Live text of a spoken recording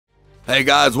Hey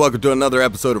guys, welcome to another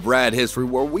episode of Rad History,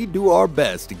 where we do our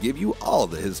best to give you all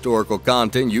the historical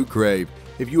content you crave.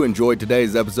 If you enjoyed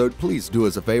today's episode, please do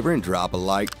us a favor and drop a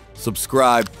like,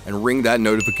 subscribe, and ring that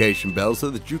notification bell so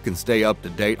that you can stay up to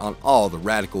date on all the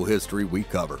radical history we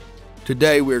cover.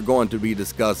 Today we are going to be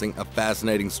discussing a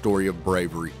fascinating story of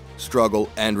bravery, struggle,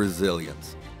 and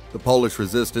resilience: the Polish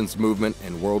resistance movement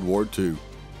in World War II.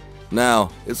 Now,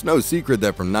 it's no secret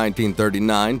that from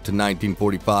 1939 to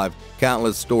 1945,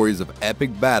 countless stories of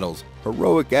epic battles,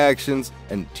 heroic actions,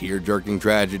 and tear-jerking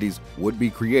tragedies would be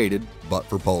created but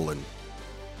for Poland.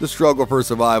 The struggle for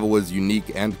survival was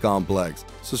unique and complex,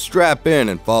 so strap in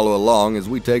and follow along as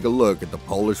we take a look at the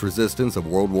Polish resistance of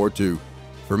World War II.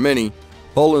 For many,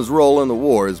 Poland's role in the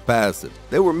war is passive.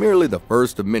 They were merely the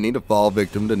first of many to fall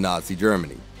victim to Nazi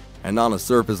Germany. And on a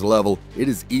surface level, it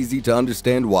is easy to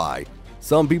understand why.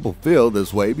 Some people feel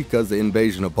this way because the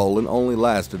invasion of Poland only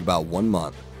lasted about 1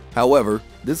 month. However,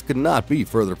 this could not be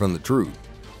further from the truth.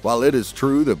 While it is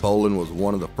true that Poland was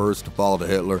one of the first to fall to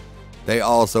Hitler, they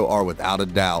also are without a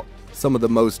doubt some of the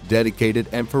most dedicated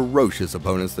and ferocious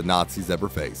opponents the Nazis ever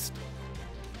faced.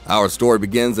 Our story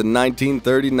begins in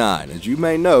 1939. As you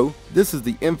may know, this is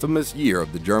the infamous year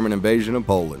of the German invasion of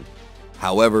Poland.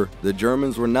 However, the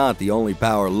Germans were not the only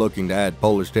power looking to add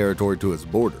Polish territory to its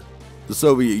border. The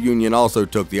Soviet Union also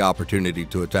took the opportunity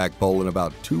to attack Poland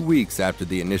about 2 weeks after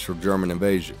the initial German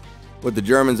invasion. With the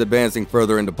Germans advancing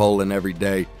further into Poland every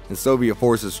day and Soviet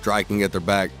forces striking at their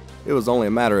back, it was only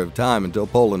a matter of time until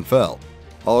Poland fell.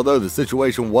 Although the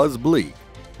situation was bleak,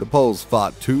 the Poles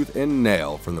fought tooth and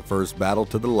nail from the first battle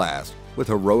to the last, with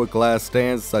heroic last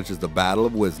stands such as the Battle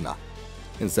of Wisna.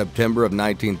 In September of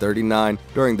 1939,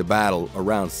 during the battle,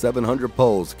 around 700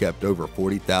 Poles kept over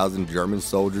 40,000 German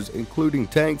soldiers, including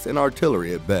tanks and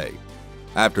artillery, at bay.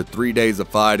 After 3 days of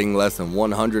fighting, less than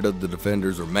 100 of the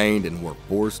defenders remained and were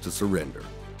forced to surrender,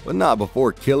 but not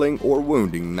before killing or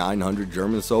wounding 900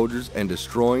 German soldiers and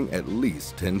destroying at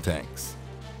least 10 tanks.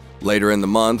 Later in the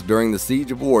month, during the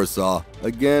Siege of Warsaw,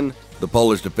 again, the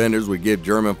Polish defenders would give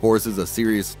German forces a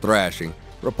serious thrashing,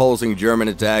 repulsing German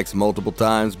attacks multiple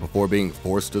times before being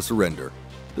forced to surrender.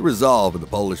 The resolve of the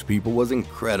Polish people was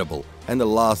incredible, and the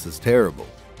losses terrible.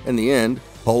 In the end,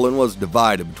 Poland was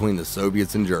divided between the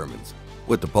Soviets and Germans,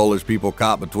 with the Polish people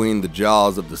caught between the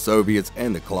jaws of the Soviets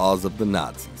and the claws of the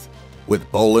Nazis.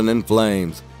 With Poland in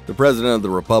flames, the President of the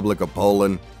Republic of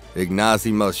Poland,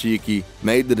 Ignacy Mościcki,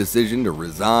 made the decision to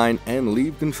resign and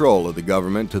leave control of the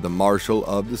government to the Marshal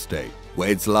of the state,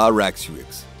 Władysław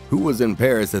Radziwiłł, who was in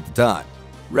Paris at the time.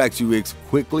 Radziwiłł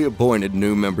quickly appointed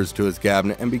new members to his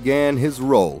cabinet and began his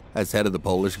role as head of the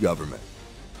Polish government.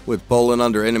 With Poland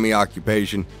under enemy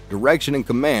occupation, direction and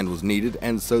command was needed,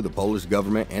 and so the Polish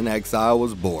government in exile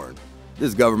was born.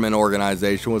 This government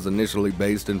organization was initially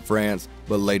based in France,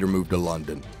 but later moved to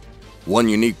London. One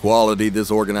unique quality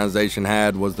this organization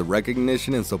had was the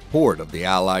recognition and support of the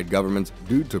Allied governments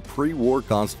due to pre-war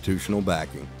constitutional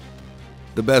backing.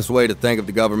 The best way to think of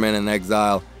the government in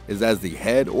exile is as the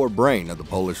head or brain of the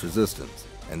Polish resistance,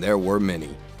 and there were many,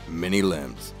 many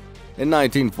limbs. In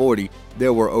 1940,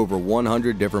 there were over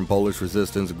 100 different Polish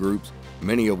resistance groups,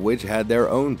 many of which had their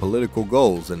own political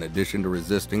goals in addition to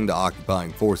resisting the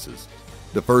occupying forces.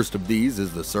 The first of these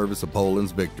is the Service of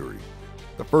Poland's Victory.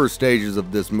 The first stages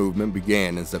of this movement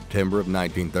began in September of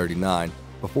 1939,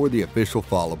 before the official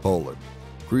fall of Poland.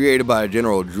 Created by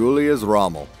General Julius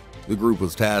Rommel, the group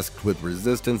was tasked with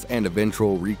resistance and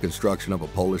eventual reconstruction of a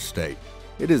Polish state.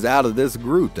 It is out of this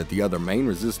group that the other main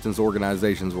resistance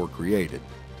organizations were created.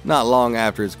 Not long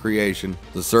after its creation,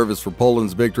 the Service for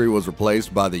Poland's Victory was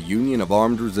replaced by the Union of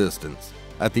Armed Resistance,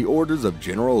 at the orders of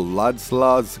General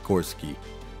Władysław Sikorski.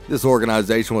 This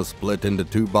organization was split into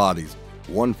two bodies,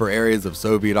 one for areas of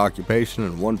Soviet occupation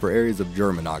and one for areas of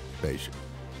German occupation.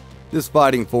 This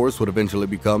fighting force would eventually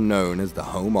become known as the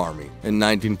Home Army in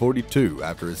 1942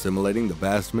 after assimilating the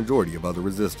vast majority of other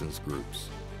resistance groups.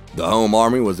 The Home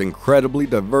Army was incredibly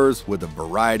diverse, with a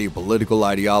variety of political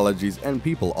ideologies and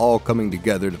people all coming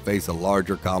together to face a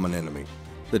larger common enemy.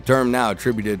 The term now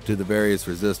attributed to the various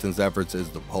resistance efforts is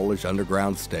the Polish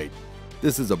Underground State.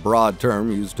 This is a broad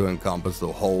term used to encompass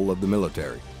the whole of the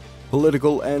military,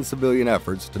 political, and civilian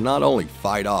efforts to not only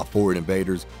fight off foreign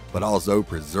invaders, but also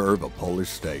preserve a Polish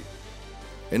state.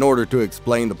 In order to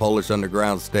explain the Polish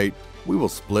underground state, we will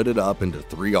split it up into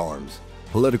three arms: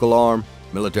 political arm,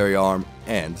 military arm,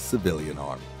 and civilian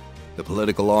arm. The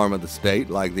political arm of the state,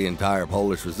 like the entire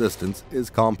Polish resistance, is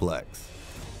complex.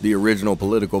 The original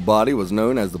political body was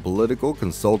known as the Political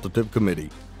Consultative Committee.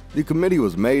 The committee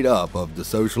was made up of the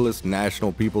Socialist,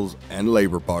 National People's, and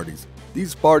Labor parties.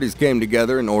 These parties came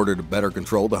together in order to better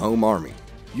control the Home Army,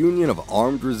 Union of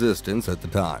Armed Resistance at the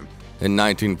time, in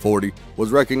 1940,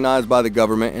 was recognized by the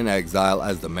government in exile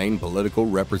as the main political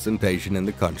representation in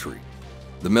the country.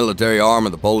 The military arm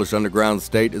of the Polish underground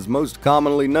state is most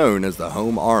commonly known as the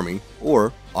Home Army,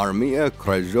 or Armia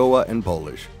Krajowa in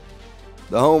Polish.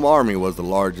 The Home Army was the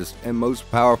largest and most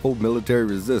powerful military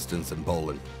resistance in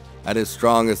Poland. At its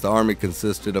strongest, the army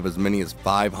consisted of as many as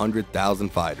 500,000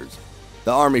 fighters.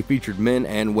 The army featured men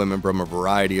and women from a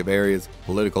variety of areas,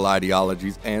 political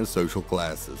ideologies, and social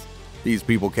classes. These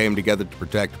people came together to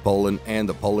protect Poland and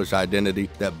the Polish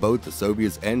identity that both the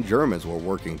Soviets and Germans were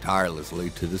working tirelessly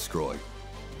to destroy.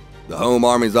 The Home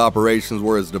Army's operations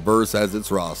were as diverse as its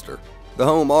roster. The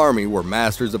Home Army were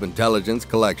masters of intelligence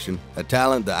collection, a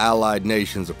talent the Allied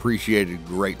nations appreciated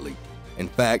greatly. In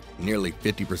fact, nearly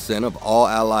 50% of all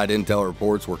Allied intel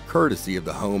reports were courtesy of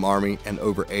the Home Army, and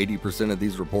over 80% of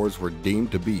these reports were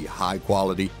deemed to be high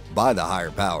quality by the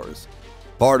higher powers.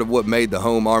 Part of what made the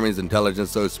Home Army's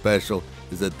intelligence so special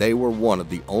is that they were one of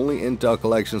the only intel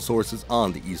collection sources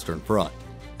on the Eastern Front,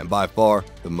 and by far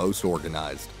the most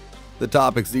organized. The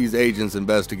topics these agents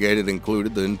investigated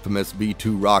included the infamous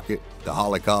V-2 rocket, the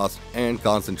Holocaust, and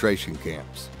concentration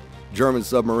camps, German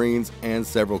submarines, and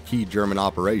several key German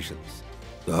operations.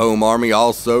 The Home Army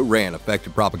also ran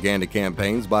effective propaganda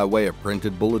campaigns by way of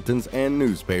printed bulletins and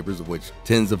newspapers, of which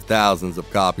tens of thousands of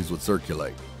copies would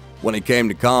circulate. When it came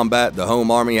to combat, the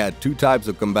Home Army had two types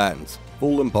of combatants,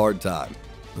 full and part-time.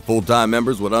 The full-time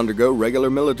members would undergo regular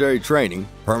military training,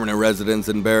 permanent residence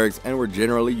in barracks, and were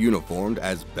generally uniformed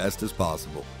as best as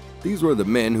possible. These were the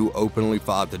men who openly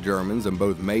fought the Germans in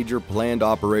both major planned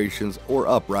operations or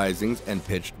uprisings and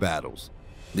pitched battles.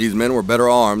 These men were better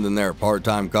armed than their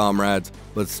part-time comrades,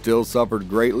 but still suffered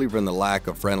greatly from the lack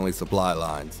of friendly supply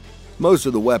lines. Most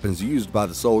of the weapons used by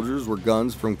the soldiers were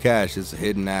guns from caches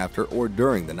hidden after or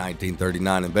during the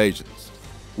 1939 invasions,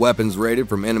 weapons raided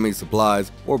from enemy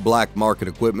supplies, or black market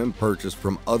equipment purchased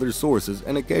from other sources,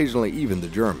 and occasionally even the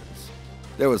Germans.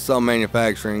 There was some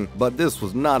manufacturing, but this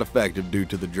was not effective due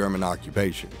to the German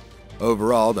occupation.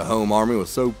 Overall, the Home Army was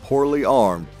so poorly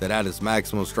armed that at its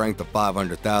maximum strength of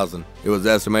 500,000, it was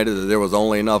estimated that there was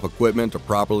only enough equipment to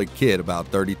properly kit about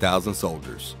 30,000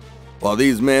 soldiers. While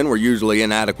these men were usually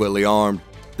inadequately armed,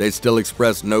 they still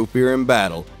expressed no fear in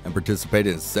battle and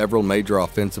participated in several major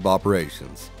offensive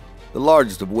operations, the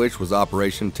largest of which was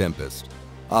Operation Tempest.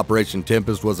 Operation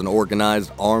Tempest was an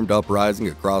organized, armed uprising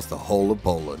across the whole of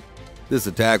Poland. This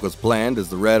attack was planned as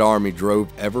the Red Army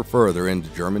drove ever further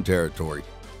into German territory.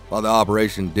 While the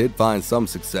operation did find some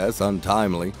success,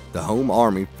 untimely, the Home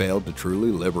Army failed to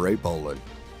truly liberate Poland.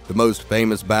 The most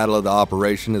famous battle of the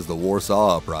operation is the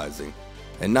Warsaw Uprising.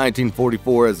 In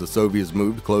 1944, as the Soviets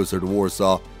moved closer to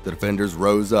Warsaw, the defenders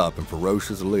rose up and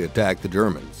ferociously attacked the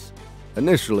Germans.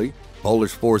 Initially,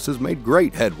 Polish forces made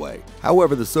great headway.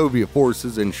 However, the Soviet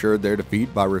forces ensured their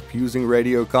defeat by refusing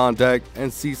radio contact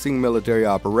and ceasing military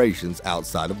operations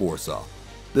outside of Warsaw.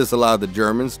 This allowed the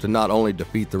Germans to not only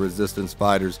defeat the resistance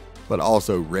fighters, but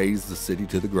also raze the city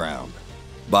to the ground.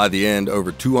 By the end,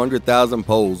 over 200,000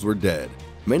 Poles were dead,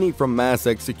 many from mass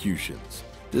executions.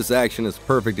 This action is a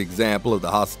perfect example of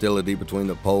the hostility between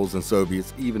the Poles and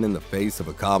Soviets, even in the face of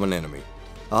a common enemy.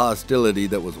 A hostility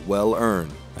that was well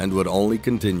earned and would only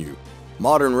continue.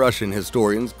 Modern Russian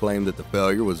historians claim that the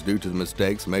failure was due to the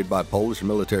mistakes made by Polish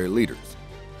military leaders.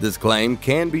 This claim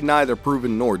can be neither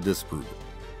proven nor disproven.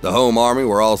 The Home Army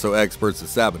were also experts at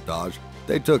sabotage.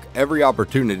 They took every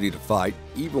opportunity to fight,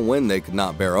 even when they could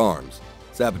not bear arms.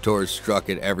 Saboteurs struck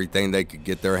at everything they could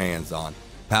get their hands on: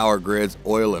 power grids,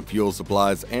 oil and fuel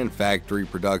supplies, and factory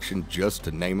production, just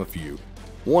to name a few.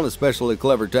 One especially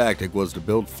clever tactic was to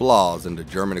build flaws into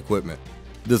German equipment.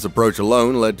 This approach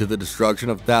alone led to the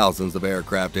destruction of thousands of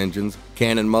aircraft engines,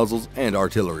 cannon muzzles, and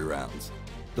artillery rounds.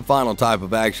 The final type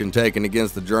of action taken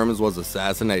against the Germans was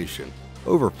assassination.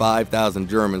 Over 5,000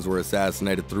 Germans were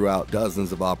assassinated throughout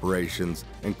dozens of operations,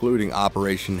 including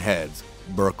Operation Heads,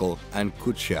 Berkel, and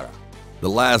Kutschera. The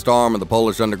last arm of the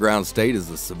Polish underground state is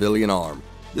the civilian arm.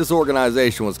 This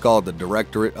organization was called the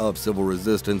Directorate of Civil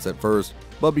Resistance at first,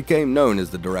 but became known as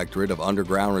the Directorate of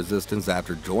Underground Resistance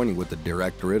after joining with the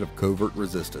Directorate of Covert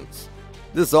Resistance.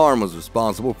 This arm was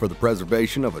responsible for the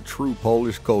preservation of a true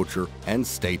Polish culture and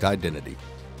state identity.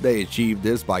 They achieved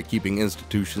this by keeping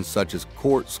institutions such as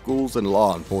courts, schools, and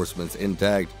law enforcement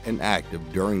intact and active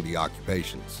during the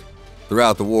occupations.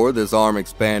 Throughout the war, this arm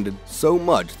expanded so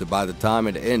much that by the time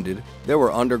it ended, there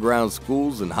were underground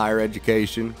schools and higher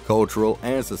education, cultural,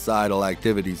 and societal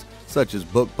activities such as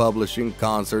book publishing,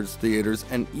 concerts, theaters,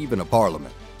 and even a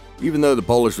parliament. Even though the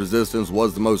Polish resistance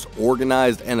was the most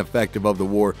organized and effective of the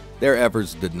war, their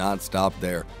efforts did not stop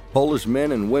there. Polish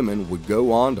men and women would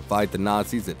go on to fight the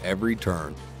Nazis at every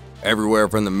turn. Everywhere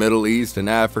from the Middle East and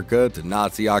Africa to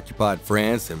Nazi-occupied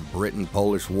France and Britain,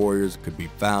 Polish warriors could be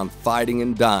found fighting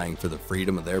and dying for the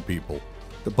freedom of their people.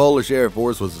 The Polish Air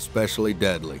Force was especially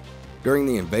deadly. During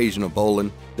the invasion of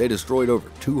Poland, they destroyed over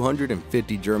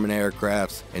 250 German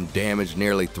aircrafts and damaged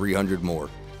nearly 300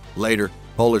 more. Later,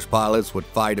 Polish pilots would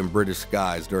fight in British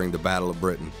skies during the Battle of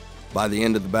Britain. By the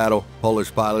end of the battle,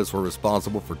 Polish pilots were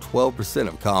responsible for 12%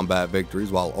 of combat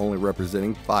victories while only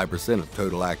representing 5% of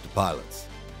total active pilots.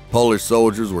 Polish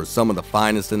soldiers were some of the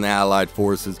finest in the Allied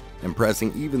forces,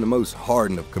 impressing even the most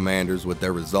hardened of commanders with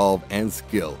their resolve and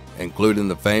skill, including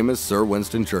the famous Sir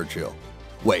Winston Churchill.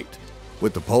 Wait,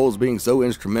 with the Poles being so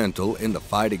instrumental in the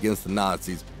fight against the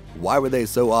Nazis, why were they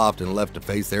so often left to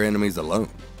face their enemies alone?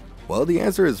 Well, the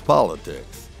answer is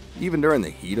politics. Even during the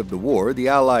heat of the war, the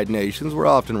Allied nations were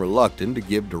often reluctant to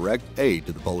give direct aid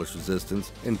to the Polish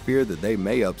resistance in fear that they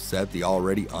may upset the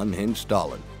already unhinged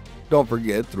Stalin. Don't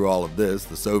forget, through all of this,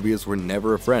 the Soviets were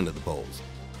never a friend of the Poles.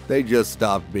 They just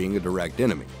stopped being a direct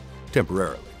enemy,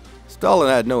 temporarily. Stalin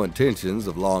had no intentions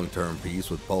of long-term peace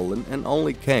with Poland and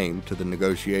only came to the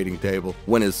negotiating table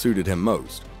when it suited him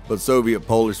most. But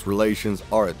Soviet-Polish relations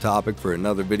are a topic for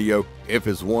another video. If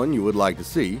it's one you would like to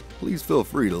see, please feel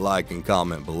free to like and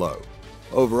comment below.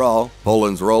 Overall,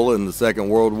 Poland's role in the Second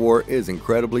World War is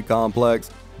incredibly complex,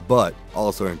 but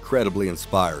also incredibly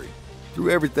inspiring.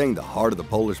 Through everything, the heart of the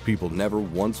Polish people never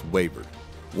once wavered.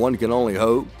 One can only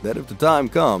hope that if the time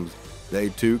comes, they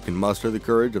too can muster the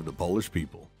courage of the Polish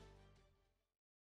people.